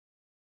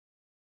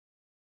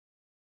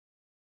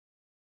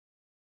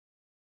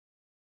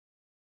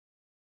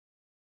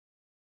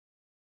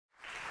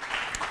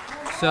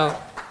So,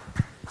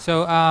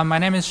 my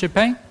name is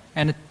Shipeng,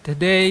 and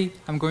today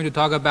I'm going to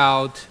talk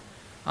about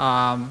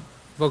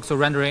Voxel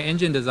rendering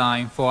engine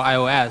design for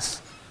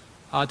iOS.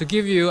 To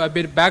give you a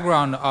bit of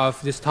background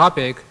of this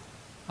topic,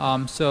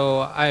 so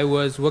I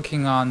was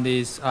working on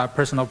this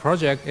personal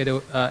project.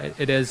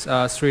 It is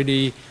a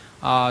 3D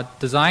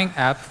design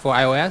app for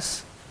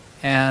iOS,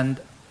 and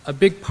a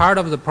big part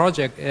of the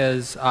project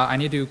is I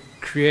need to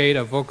create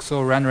a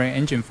Voxel rendering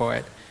engine for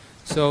it.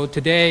 So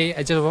today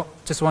I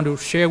just want to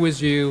share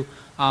with you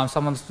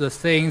some of the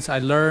things I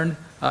learned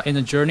in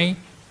the journey,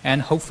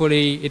 and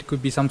hopefully it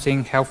could be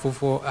something helpful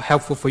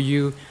for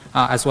you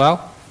as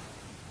well.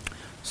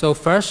 So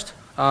first,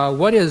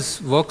 what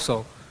is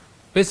Voxel?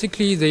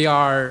 Basically, they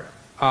are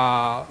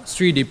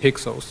 3D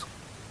pixels.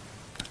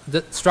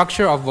 The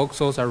structure of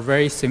voxels are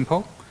very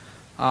simple.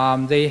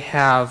 They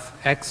have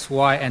X,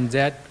 Y, and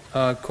Z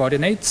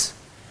coordinates,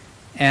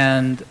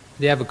 and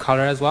they have a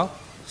color as well.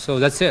 So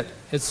that's it.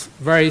 It's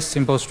very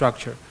simple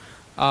structure.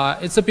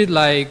 It's a bit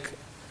like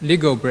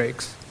Lego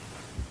bricks.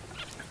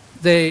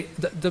 The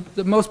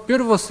most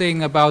beautiful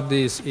thing about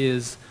this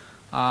is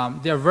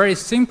they are very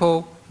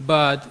simple,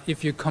 but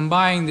if you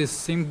combine these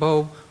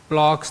simple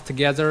blocks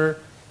together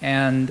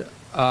and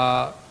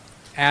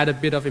add a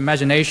bit of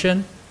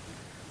imagination,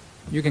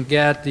 you can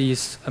get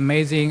these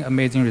amazing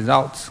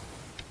results,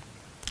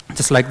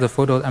 just like the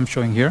photo I'm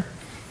showing here.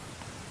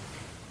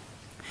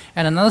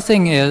 And another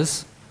thing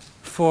is,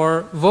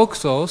 for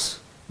voxels,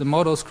 the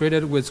models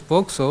created with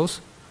voxels,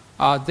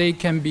 they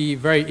can be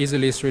very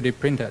easily 3D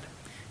printed.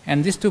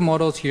 And these two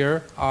models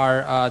here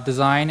are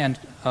designed and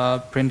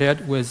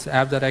printed with the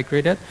app that I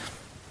created.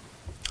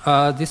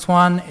 This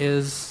one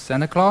is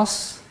Santa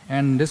Claus,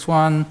 and this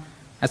one,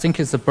 I think,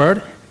 is a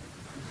bird.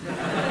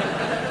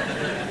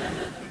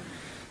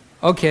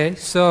 Okay,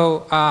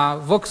 so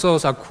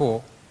voxels are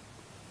cool.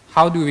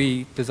 How do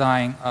we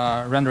design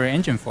a rendering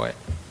engine for it?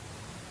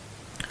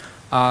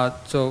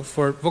 So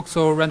for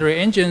voxel rendering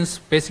engines,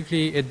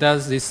 basically it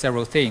does these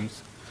several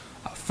things.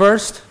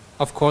 First,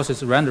 of course,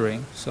 is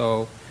rendering.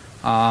 So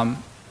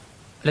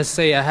let's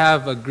say I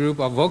have a group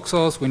of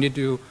voxels. We need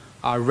to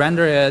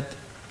render it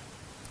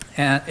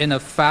in a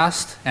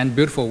fast and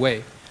beautiful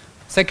way.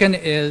 Second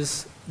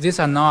is, these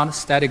are not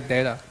static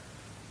data.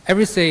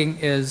 Everything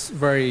is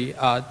very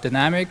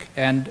dynamic,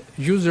 and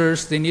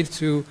users, they need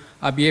to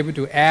be able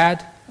to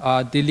add,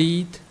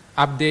 delete,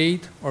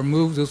 update, or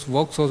move those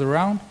voxels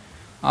around.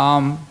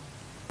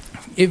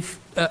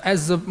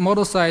 As the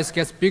model size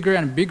gets bigger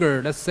and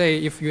bigger, let's say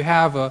if you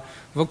have a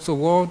voxel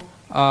world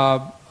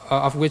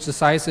of which the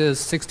size is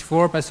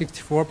 64 by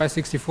 64 by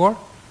 64,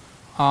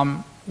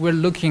 we're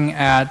looking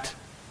at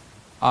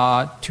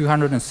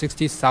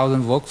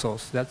 260,000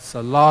 voxels. That's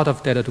a lot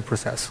of data to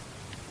process.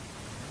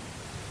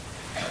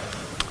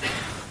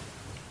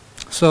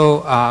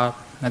 So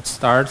let's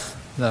start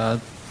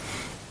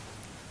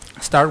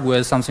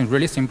with something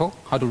really simple,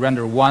 how to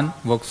render one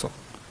voxel.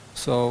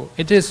 So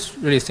it is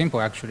really simple,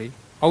 actually.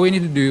 All we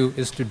need to do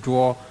is to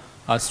draw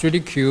a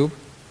 3D cube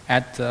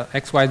at the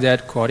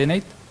XYZ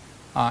coordinate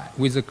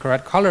with the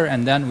correct color,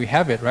 and then we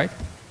have it, right?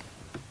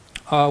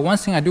 One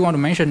thing I do want to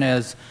mention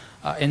is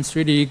in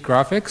 3D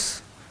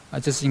graphics,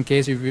 just in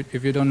case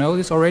if you don't know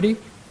this already,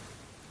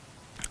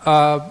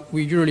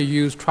 we usually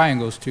use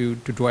triangles to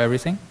draw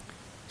everything.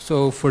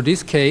 So for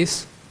this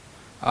case,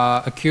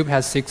 a cube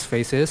has 6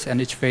 faces, and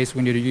each face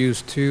we need to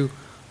use 2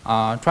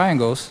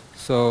 triangles.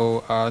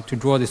 So to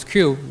draw this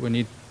cube, we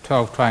need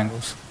 12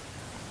 triangles.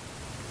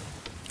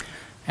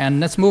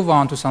 And let's move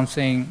on to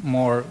something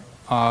more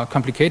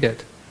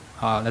complicated.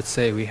 Let's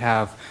say we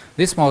have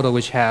this model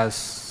which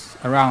has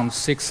around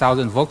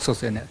 6,000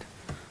 voxels in it.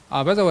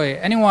 By the way,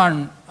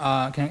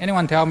 can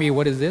anyone tell me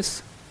what is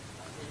this?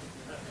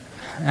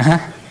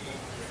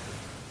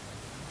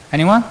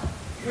 Anyone?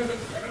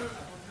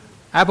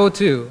 Apple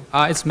II.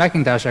 It's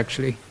Macintosh,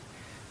 actually.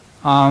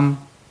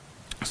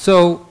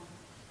 So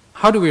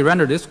how do we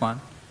render this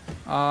one?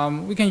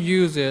 We can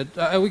use it,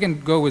 we can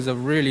go with a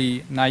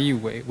really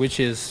naive way, which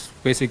is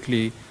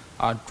basically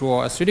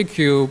draw a 3D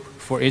cube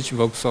for each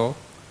voxel.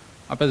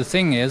 But the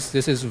thing is,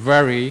 this is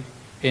very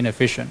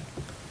inefficient.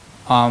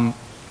 To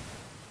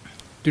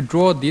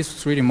draw this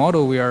 3D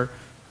model,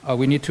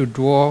 we need to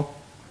draw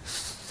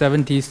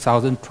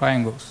 70,000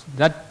 triangles.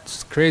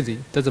 That's crazy.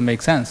 Doesn't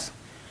make sense.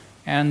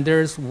 And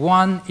there's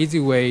one easy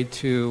way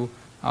to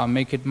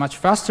make it much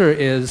faster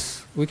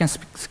is we can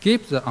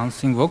skip the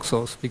unseen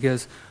voxels,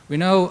 because we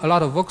know a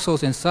lot of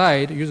voxels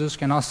inside, users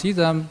cannot see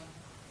them.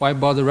 Why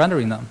bother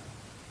rendering them?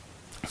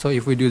 So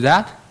if we do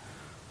that,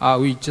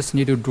 we just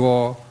need to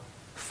draw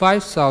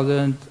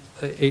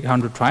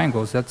 5,800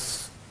 triangles.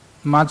 That's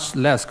much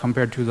less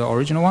compared to the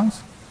original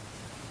ones.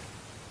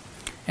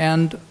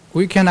 And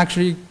we can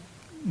actually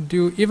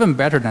do even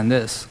better than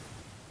this.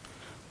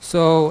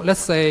 So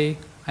let's say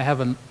I have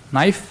a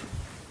knife,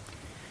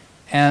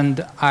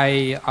 and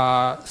I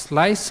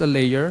slice a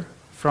layer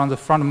from the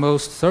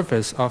frontmost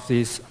surface of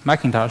this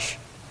Macintosh.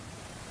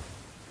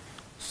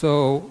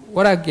 So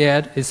what I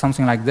get is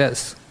something like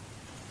this.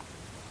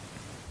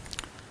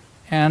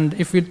 And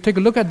if we take a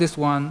look at this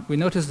one, we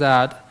notice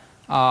that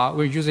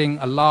we're using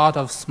a lot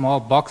of small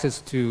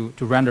boxes to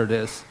render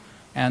this.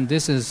 And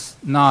this is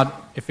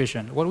not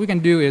efficient. What we can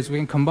do is we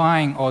can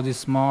combine all these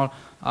small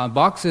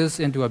boxes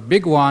into a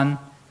big one.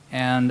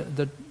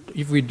 And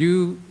if we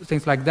do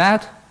things like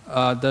that,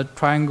 the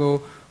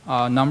triangle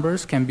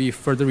numbers can be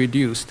further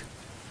reduced.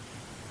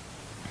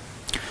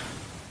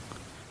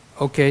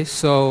 Okay,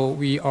 so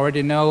we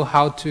already know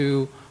how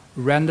to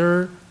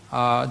render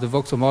the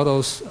voxel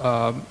models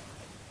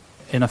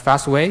in a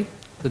fast way.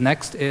 The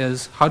next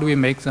is how do we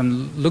make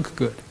them look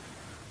good?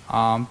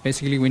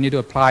 Basically, we need to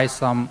apply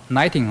some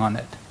knighting on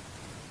it.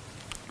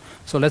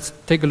 So let's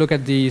take a look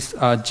at this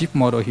Jeep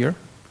model here.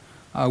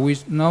 We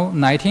know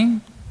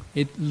knighting,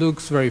 it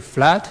looks very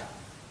flat.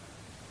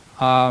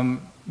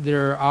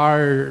 There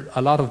are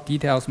a lot of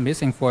details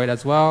missing for it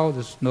as well.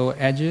 There's no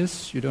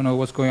edges. You don't know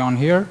what's going on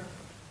here.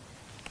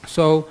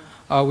 So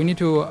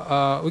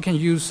we can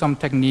use some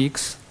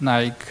techniques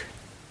like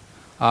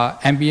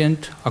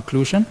ambient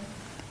occlusion.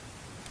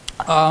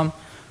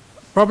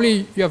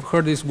 Probably you have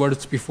heard these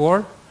words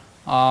before.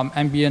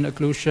 Ambient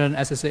occlusion,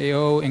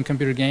 SSAO in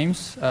computer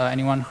games.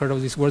 Anyone heard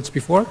of these words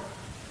before?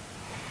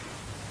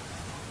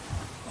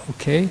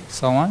 Okay,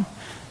 someone.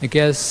 I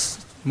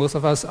guess most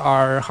of us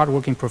are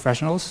hardworking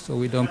professionals, so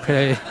we don't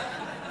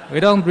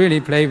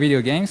really play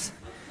video games.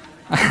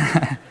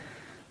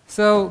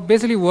 So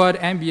basically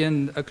what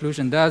ambient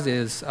occlusion does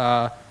is,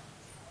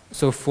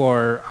 so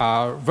for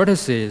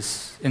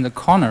vertices in the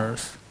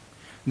corners,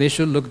 they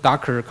should look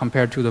darker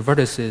compared to the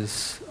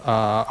vertices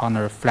on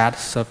a flat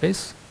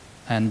surface,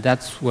 and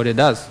that's what it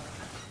does.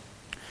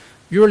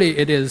 Usually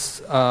it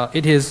is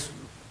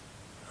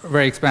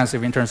very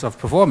expensive in terms of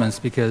performance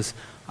because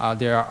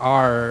there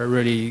are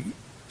really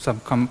some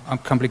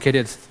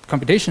complicated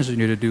computations you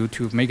need to do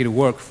to make it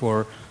work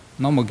for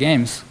normal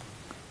games.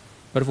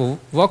 But for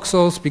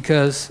voxels,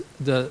 because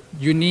the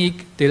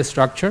unique data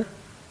structure,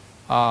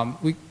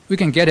 we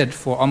can get it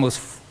for almost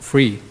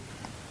free.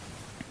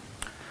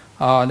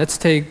 Let's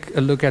take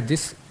a look at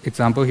this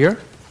example here.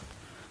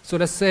 So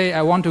let's say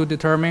I want to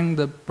determine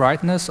the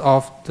brightness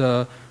of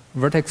the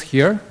vertex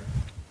here.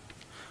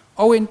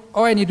 All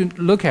I need to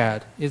look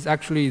at is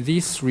actually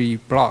these three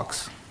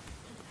blocks.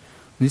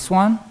 This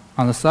one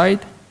on the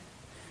side,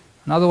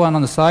 another one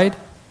on the side,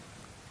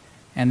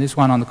 and this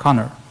one on the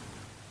corner.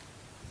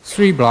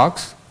 3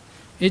 blocks.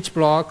 Each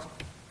block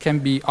can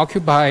be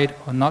occupied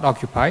or not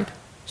occupied,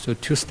 so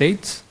 2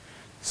 states.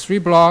 3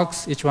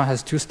 blocks, each one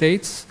has 2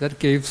 states. That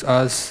gives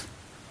us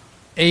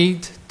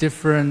 8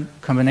 different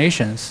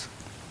combinations.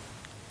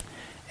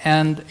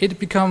 And it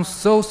becomes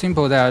so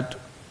simple that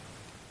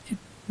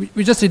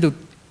we just need to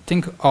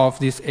think of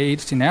these 8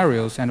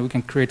 scenarios, and we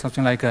can create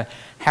something like a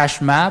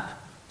hash map,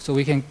 so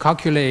we can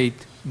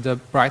calculate the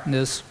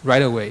brightness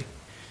right away.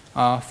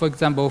 For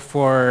example,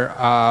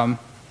 for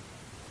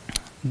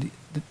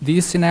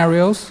these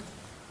scenarios,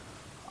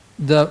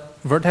 the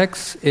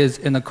vertex is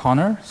in the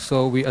corner,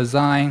 so we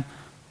assign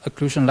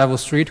occlusion level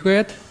 3 to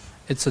it.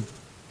 It's the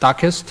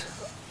darkest.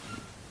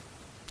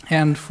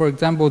 And for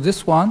example,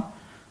 this one,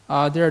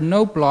 there are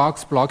no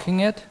blocks blocking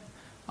it.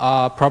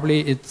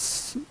 Probably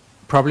it's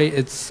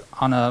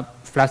on a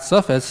flat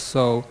surface,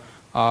 so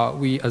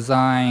we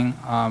assign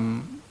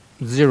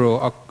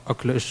 0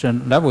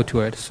 occlusion level to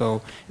it,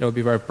 so it will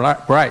be very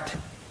bright.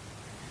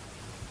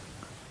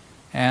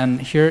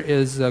 And here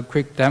is a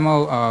quick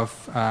demo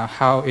of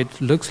how it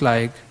looks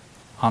like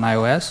on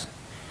iOS.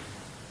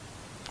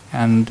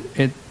 And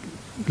it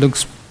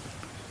looks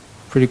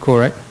pretty cool,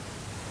 right?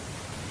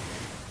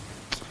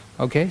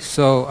 Okay,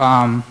 so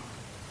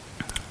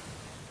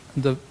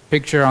the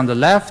picture on the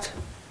left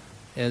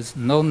is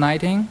no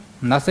knighting,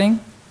 nothing.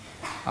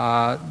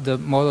 The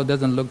model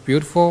doesn't look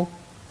beautiful.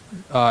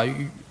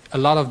 A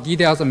lot of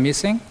details are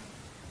missing.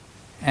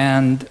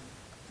 And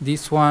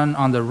this one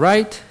on the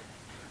right,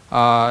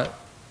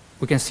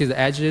 we can see the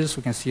edges,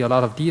 we can see a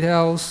lot of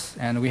details,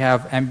 and we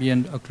have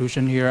ambient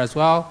occlusion here as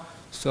well.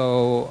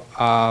 So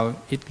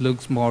it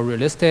looks more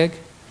realistic,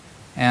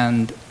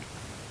 and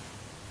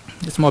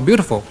it's more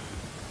beautiful.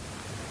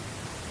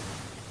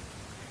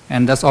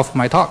 And that's all for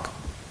my talk.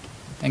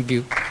 Thank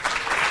you.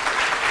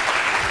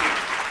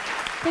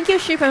 Thank you,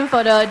 Shipen,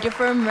 for the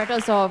different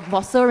methods of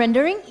voxel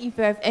rendering. If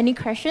you have any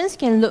questions, you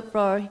can look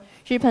for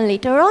Shipen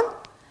later on.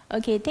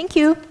 Okay, thank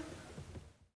you.